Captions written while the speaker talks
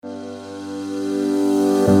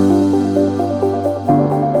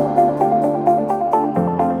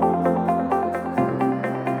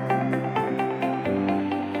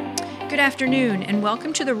afternoon, and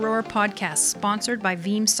welcome to the Roar podcast, sponsored by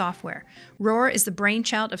Veeam Software. Roar is the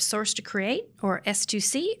brainchild of Source to Create, or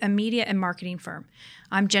S2C, a media and marketing firm.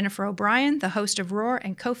 I'm Jennifer O'Brien, the host of Roar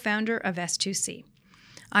and co-founder of S2C.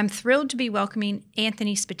 I'm thrilled to be welcoming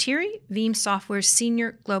Anthony Spiteri, Veeam Software's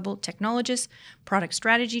Senior Global Technologist, Product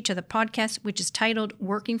Strategy, to the podcast, which is titled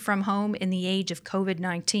Working from Home in the Age of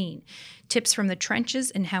COVID-19, Tips from the Trenches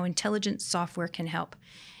and How Intelligent Software Can Help.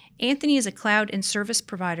 Anthony is a cloud and service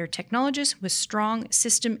provider technologist with strong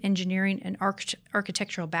system engineering and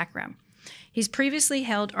architectural background. He's previously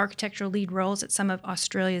held architectural lead roles at some of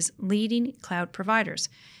Australia's leading cloud providers.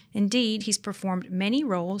 Indeed, he's performed many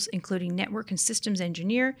roles, including network and systems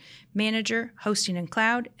engineer, manager, hosting and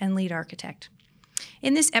cloud, and lead architect.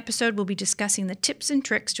 In this episode, we'll be discussing the tips and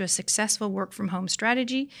tricks to a successful work-from-home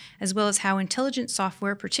strategy, as well as how intelligent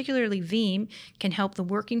software, particularly Veeam, can help the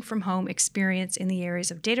working-from-home experience in the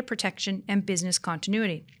areas of data protection and business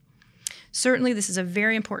continuity. Certainly, this is a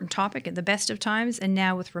very important topic at the best of times, and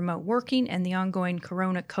now with remote working and the ongoing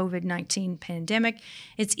corona COVID-19 pandemic,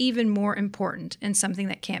 it's even more important and something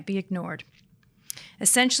that can't be ignored.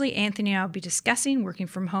 Essentially, Anthony and I will be discussing working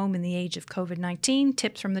from home in the age of COVID-19,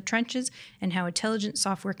 tips from the trenches, and how intelligent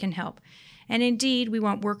software can help. And indeed, we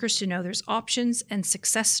want workers to know there's options and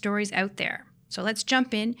success stories out there. So let's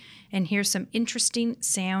jump in and hear some interesting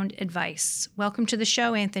sound advice. Welcome to the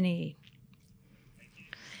show, Anthony.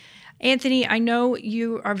 Anthony, I know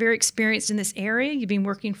you are very experienced in this area. You've been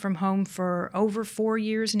working from home for over 4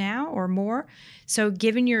 years now or more. So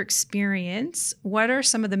given your experience, what are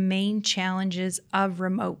some of the main challenges of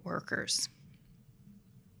remote workers?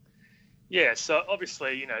 Yeah, so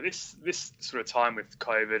obviously, this sort of time with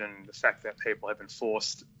COVID and the fact that people have been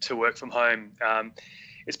forced to work from home,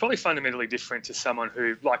 it's probably fundamentally different to someone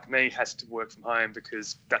who, like me, has to work from home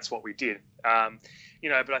because that's what we did.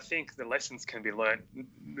 But I think the lessons can be learned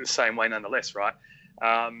the same way nonetheless, right?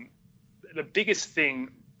 The biggest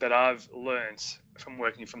thing that I've learned from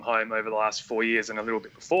working from home over the last 4 years and a little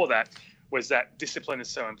bit before that was that discipline is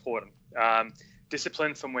so important.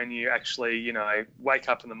 Discipline from when you actually, wake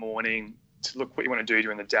up in the morning to look what you want to do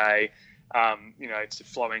during the day, to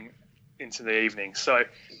flowing into the evening. So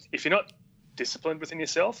if you're not disciplined within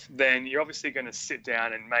yourself, then you're obviously going to sit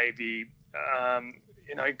down and maybe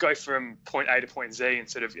go from point A to point Z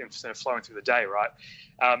instead of flowing through the day, right?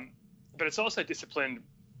 But it's also disciplined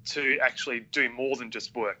to actually do more than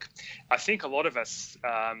just work. I think a lot of us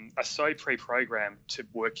are so pre-programmed to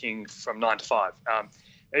working from 9 to 5.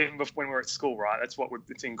 Even when we're at school, right? That's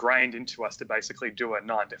it's ingrained into us to basically do a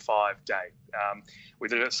 9 to 5 day. We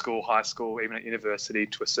did it at school, high school, even at university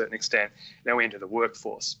to a certain extent. Now we enter the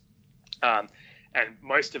workforce. And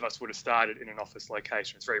most of us would have started in an office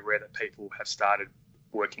location. It's very rare that people have started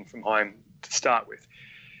working from home to start with.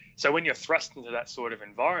 So when you're thrust into that sort of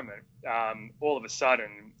environment, all of a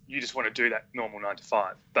sudden you just want to do that normal 9 to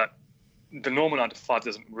 5. But the normal 9 to 5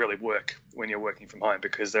 doesn't really work when you're working from home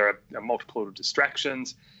because there are multiple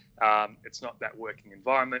distractions. It's not that working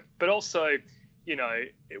environment. But also,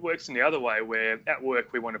 it works in the other way where at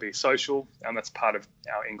work we want to be social, and that's part of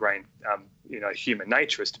our ingrained, human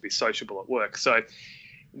nature is to be sociable at work. So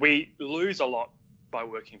we lose a lot by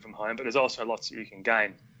working from home, but there's also lots that you can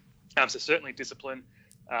gain. So certainly discipline.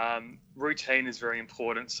 Routine is very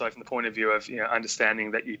important. So from the point of view of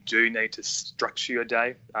understanding that you do need to structure your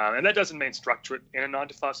day, and that doesn't mean structure it in a 9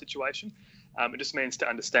 to 5 situation. It just means to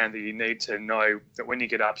understand that you need to know that when you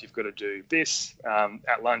get up, you've got to do this.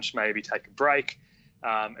 At lunch, maybe take a break,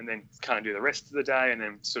 and then kind of do the rest of the day, and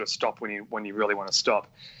then sort of stop when you really want to stop.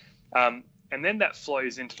 And then that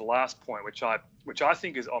flows into the last point, which I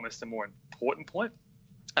think is almost a more important point.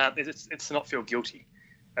 Is it's to not feel guilty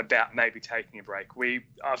about maybe taking a break.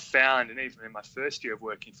 I've found, and even in my first year of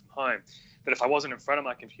working from home, that if I wasn't in front of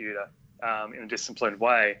my computer in a disciplined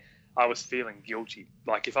way, I was feeling guilty.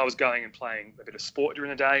 Like if I was going and playing a bit of sport during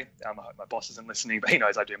the day, I hope my boss isn't listening, but he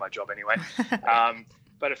knows I do my job anyway.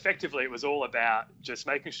 But effectively, it was all about just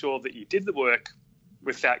making sure that you did the work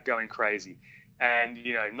without going crazy. And,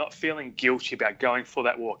 not feeling guilty about going for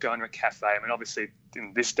that walk, going to a cafe. I mean, obviously,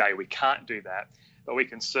 in this day, we can't do that. But we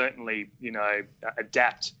can certainly,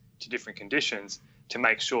 adapt to different conditions to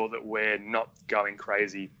make sure that we're not going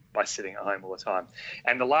crazy by sitting at home all the time.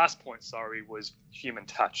 And the last point, was human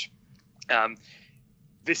touch.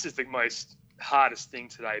 This is the most hardest thing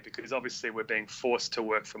today because obviously we're being forced to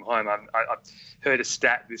work from home. I heard a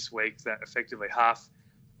stat this week that effectively half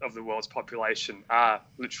of the world's population are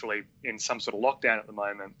literally in some sort of lockdown at the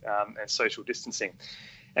moment and social distancing.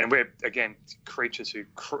 And we're, again, creatures who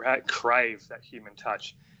crave that human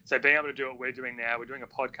touch. So being able to do what we're doing now, we're doing a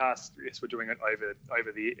podcast. Yes, we're doing it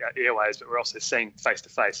over the airwaves, but we're also seeing face to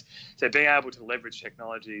face. So being able to leverage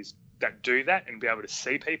technologies that do that and be able to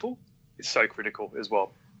see people is so critical as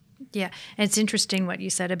well. Yeah, and it's interesting what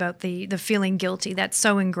you said about the feeling guilty. That's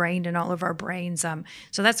so ingrained in all of our brains.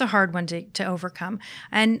 So that's a hard one to overcome.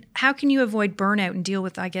 And how can you avoid burnout and deal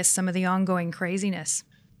with, I guess, some of the ongoing craziness?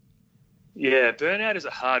 Yeah, burnout is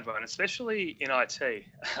a hard one, especially in IT.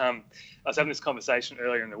 I was having this conversation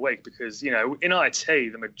earlier in the week because, in IT,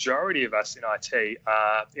 the majority of us in IT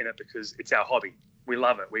are in it because it's our hobby. We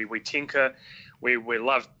love it. We tinker. We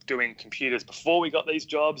love doing computers before we got these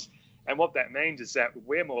jobs. And what that means is that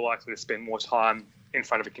we're more likely to spend more time in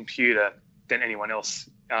front of a computer than anyone else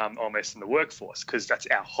almost in the workforce because that's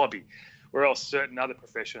our hobby. Whereas certain other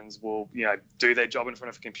professions will, do their job in front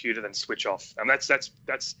of a computer, then switch off. And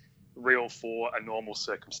that's real for a normal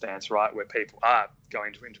circumstance, right, where people are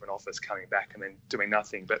going into an office, coming back, and then doing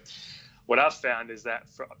nothing. But what I've found is that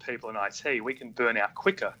for people in IT, we can burn out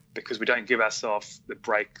quicker because we don't give ourselves the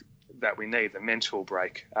break that we need, the mental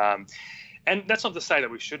break. And that's not to say that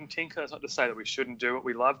we shouldn't tinker. That's not to say that we shouldn't do what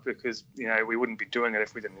we love because, we wouldn't be doing it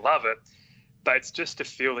if we didn't love it. But it's just to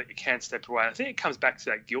feel that you can step away. And I think it comes back to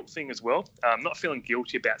that guilt thing as well. Not feeling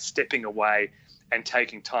guilty about stepping away and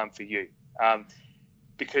taking time for you.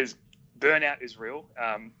 Because burnout is real.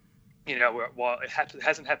 While it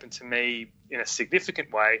hasn't happened to me in a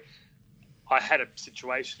significant way, I had a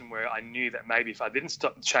situation where I knew that maybe if I didn't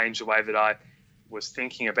change the way that I was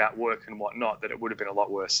thinking about work and whatnot, that it would have been a lot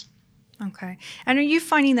worse. Okay. And are you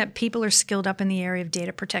finding that people are skilled up in the area of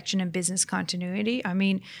data protection and business continuity? I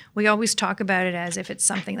mean, we always talk about it as if it's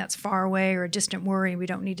something that's far away or a distant worry and we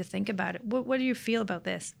don't need to think about it. What do you feel about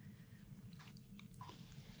this?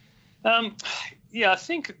 I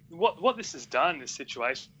think what this has done, this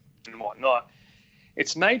situation and whatnot,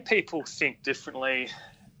 it's made people think differently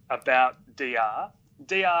about DR.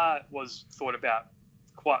 DR was thought about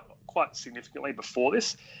quite significantly before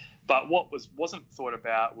this. But what wasn't thought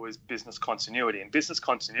about was business continuity. And business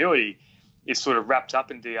continuity is sort of wrapped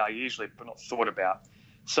up in DR usually, but not thought about.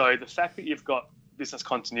 So the fact that you've got business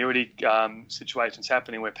continuity situations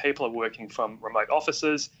happening where people are working from remote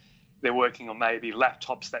offices, they're working on maybe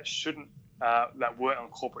laptops that that weren't on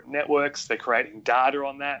corporate networks, they're creating data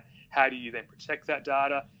on that. How do you then protect that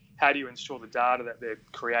data? How do you ensure the data that they're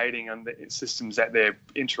creating and the systems that they're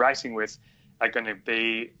interacting with are going to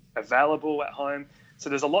be available at home? So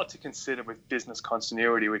there's a lot to consider with business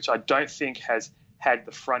continuity, which I don't think has had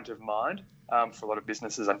the front of mind for a lot of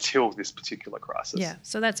businesses until this particular crisis. Yeah,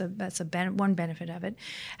 so that's one benefit of it.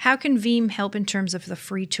 How can Veeam help in terms of the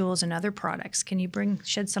free tools and other products? Can you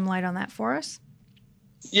shed some light on that for us?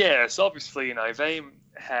 Yeah, so obviously,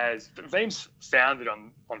 Veeam's founded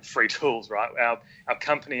on free tools, right? Our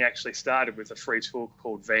company actually started with a free tool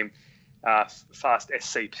called Veeam Fast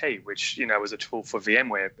SCP, which was a tool for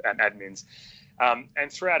VMware admins.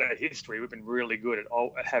 And throughout our history, we've been really good at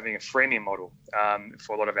having a freemium model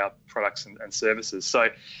for a lot of our products and services. So,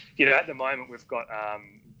 at the moment, we've got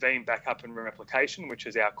Veeam Backup and Replication, which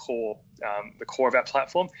is our core, the core of our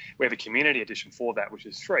platform. We have a community edition for that, which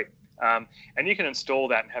is free. And you can install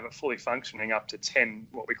that and have it fully functioning up to 10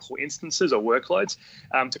 what we call instances or workloads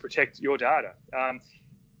to protect your data.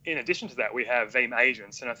 In addition to that, we have Veeam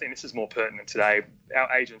agents, and I think this is more pertinent today.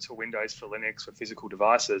 Our agents for Windows, for Linux, for physical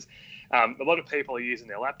devices. A lot of people are using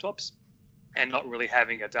their laptops and not really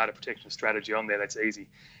having a data protection strategy on there that's easy.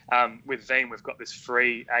 With Veeam, we've got this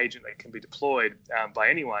free agent that can be deployed by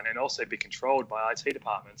anyone and also be controlled by IT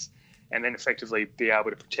departments and then effectively be able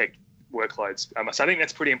to protect workloads. So I think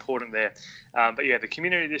that's pretty important there. But yeah, the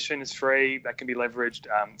community edition is free. That can be leveraged,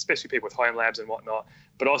 especially people with home labs and whatnot.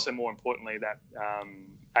 But also more importantly, that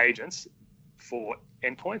agents for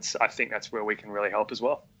endpoints, I think that's where we can really help as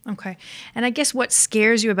well. Okay. And I guess what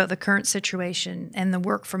scares you about the current situation and the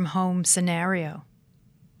work from home scenario?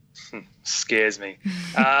 Scares me.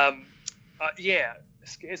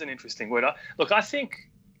 Scares an interesting word. Look, I think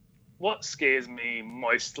what scares me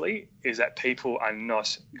mostly is that people are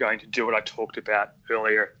not going to do what I talked about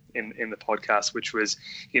earlier in the podcast, which was,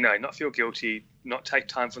 not feel guilty, not take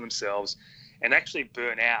time for themselves, and actually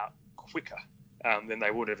burn out quicker than they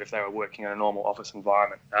would have if they were working in a normal office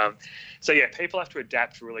environment. People have to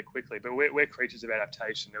adapt really quickly, but we're creatures of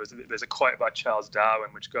adaptation. There's a quote by Charles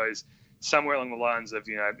Darwin which goes somewhere along the lines of,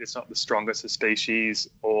 it's not the strongest of species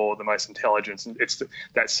or the most intelligent, it's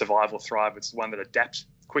that survival thrive. It's the one that adapts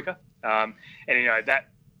quicker. That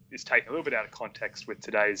is taken a little bit out of context with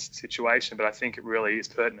today's situation, but I think it really is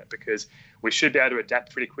pertinent because we should be able to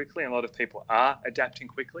adapt pretty quickly, and a lot of people are adapting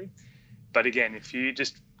quickly. But again, if you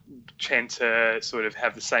just tend to sort of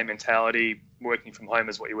have the same mentality working from home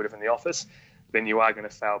as what you would have in the office, then you are going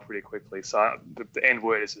to fail pretty quickly. So the end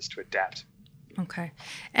word is just to adapt. Okay.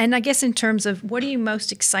 And I guess in terms of what are you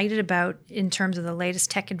most excited about in terms of the latest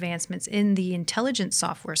tech advancements in the intelligence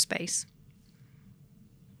software space?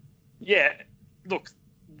 Yeah, look,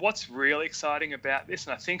 what's really exciting about this,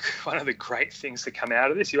 and I think one of the great things to come out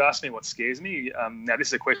of this, you asked me what scares me. Now, this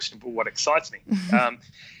is a question about what excites me.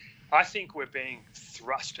 I think we're being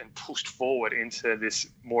thrust and pushed forward into this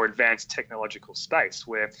more advanced technological space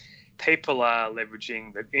where people are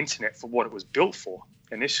leveraging the internet for what it was built for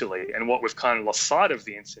initially, and what we've kind of lost sight of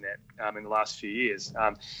the internet in the last few years.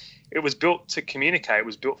 It was built to communicate. It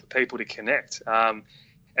was built for people to connect.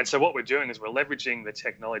 And so what we're doing is we're leveraging the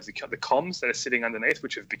technology, the comms that are sitting underneath,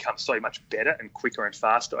 which have become so much better and quicker and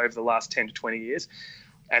faster over the last 10 to 20 years.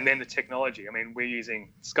 And then the technology. I mean, we're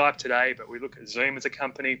using Skype today, but we look at Zoom as a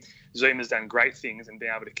company. Zoom has done great things and been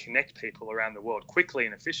able to connect people around the world quickly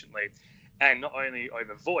and efficiently, and not only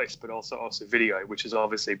over voice, but also video, which is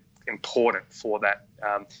obviously important for that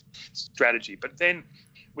strategy. But then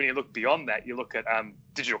when you look beyond that, you look at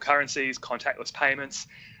digital currencies, contactless payments.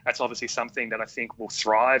 That's obviously something that I think will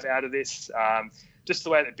thrive out of this. Just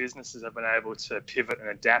the way that businesses have been able to pivot and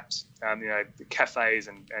adapt, the cafes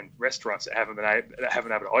and restaurants that haven't been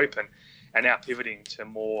able to open are now pivoting to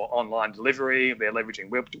more online delivery. They're leveraging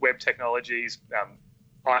web technologies,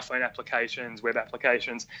 iPhone applications, web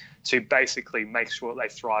applications, to basically make sure they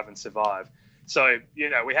thrive and survive. So,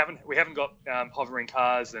 we haven't got hovering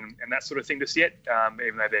cars and that sort of thing just yet,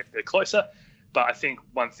 even though they're closer. But I think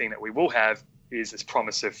one thing that we will have is this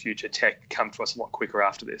promise of future tech come to us a lot quicker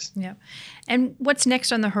after this. Yeah. And what's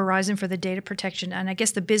next on the horizon for the data protection and I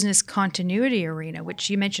guess the business continuity arena, which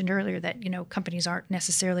you mentioned earlier that, companies aren't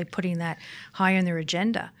necessarily putting that high on their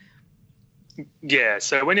agenda? Yeah.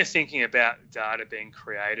 So when you're thinking about data being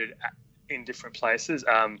created in different places,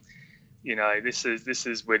 this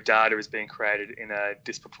is where data is being created in a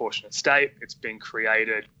disproportionate state. It's being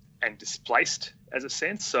created and displaced as a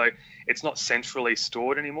sense. So it's not centrally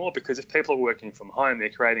stored anymore, because if people are working from home,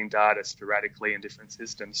 they're creating data sporadically in different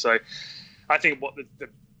systems. So I think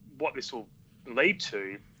what this will lead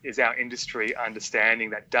to is our industry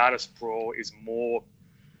understanding that data sprawl is more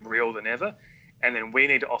real than ever. And then we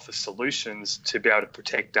need to offer solutions to be able to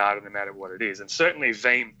protect data no matter what it is. And certainly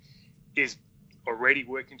Veeam is already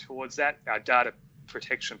working towards that. Our data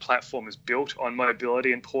protection platform is built on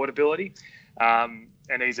mobility and portability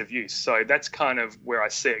and ease of use. So that's kind of where I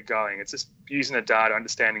see it going. It's just using the data,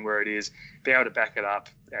 understanding where it is, being able to back it up,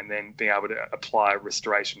 and then being able to apply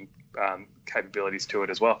restoration capabilities to it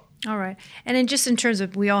as well. All right. And then just in terms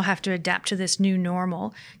of we all have to adapt to this new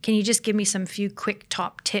normal, can you just give me some few quick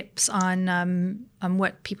top tips on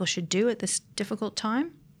what people should do at this difficult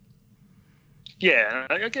time? Yeah,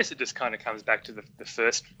 I guess it just kind of comes back to the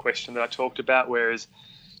first question that I talked about, whereas,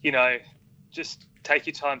 just take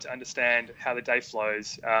your time to understand how the day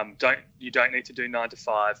flows. You don't need to do 9 to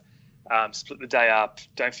 5. Split the day up.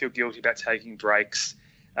 Don't feel guilty about taking breaks.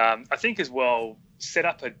 I think as well, set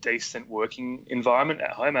up a decent working environment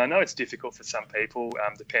at home. I know it's difficult for some people,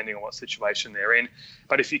 depending on what situation they're in.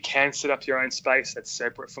 But if you can set up your own space that's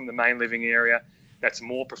separate from the main living area, that's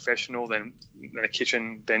more professional than a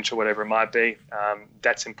kitchen bench or whatever it might be,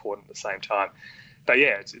 that's important at the same time. But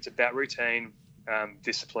yeah, it's about routine,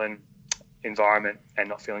 discipline, environment, and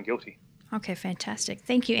not feeling guilty. Okay, fantastic.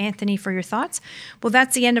 Thank you, Anthony, for your thoughts. Well,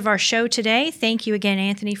 that's the end of our show today. Thank you again,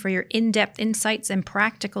 Anthony, for your in-depth insights and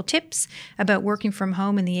practical tips about working from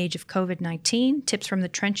home in the age of COVID-19, tips from the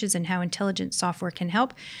trenches and how intelligent software can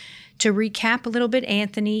help. To recap a little bit,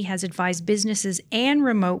 Anthony has advised businesses and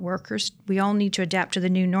remote workers we all need to adapt to the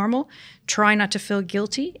new normal, try not to feel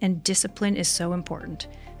guilty, and discipline is so important.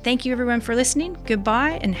 Thank you, everyone, for listening.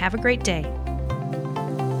 Goodbye, and have a great day.